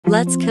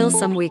Let's kill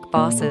some weak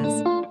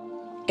bosses.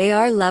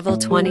 AR level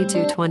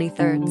 22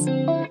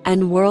 23rds.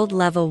 And world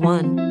level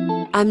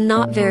 1. I'm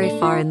not very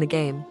far in the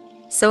game,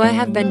 so I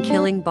have been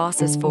killing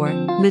bosses for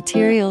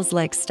materials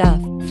like stuff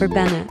for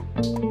Bennett.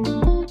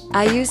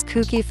 I use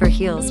Cookie for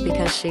heals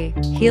because she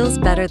heals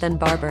better than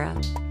Barbara.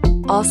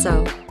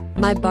 Also,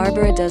 my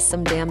Barbara does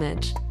some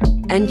damage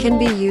and can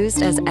be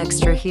used as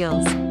extra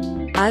heals.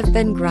 I've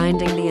been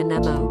grinding the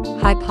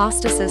Anemo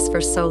hypostasis for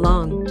so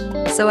long,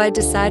 so I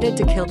decided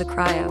to kill the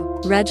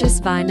Cryo,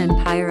 Regisvine and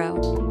Pyro.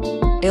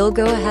 I'll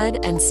go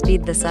ahead and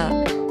speed this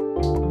up.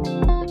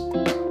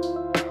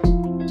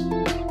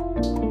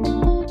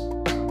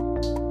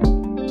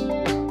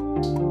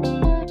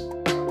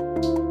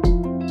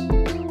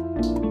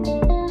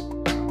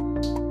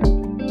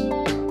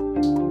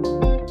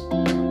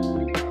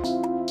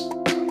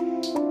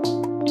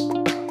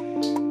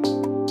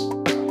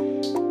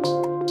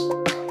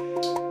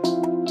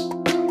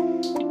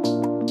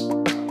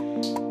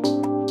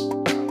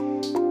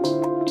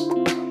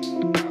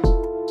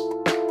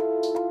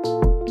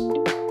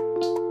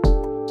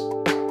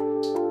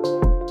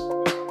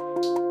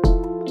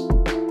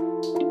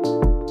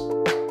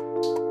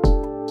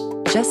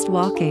 Just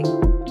walking.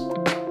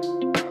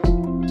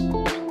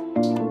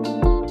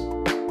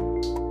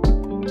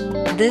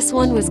 This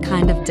one was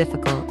kind of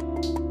difficult.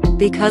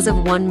 Because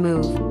of one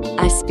move,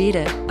 I speed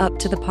it up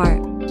to the part.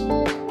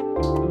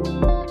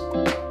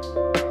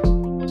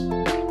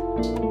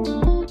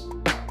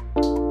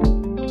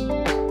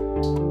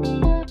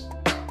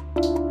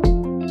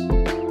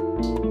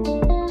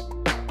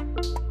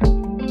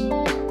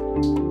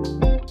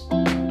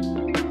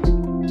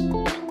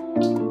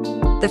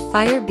 The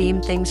fire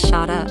beam things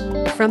shot up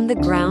from the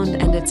ground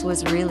and it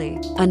was really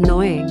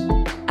annoying.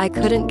 I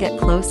couldn't get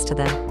close to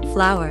the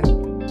flower.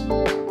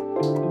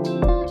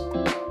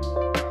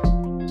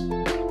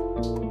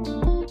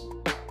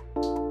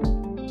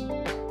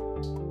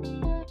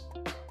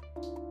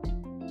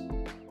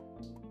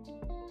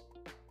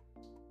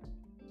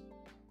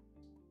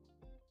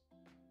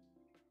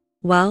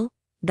 Well,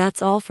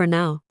 that's all for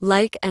now.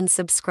 Like and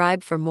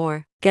subscribe for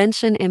more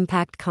Genshin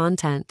Impact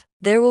content.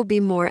 There will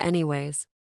be more anyways.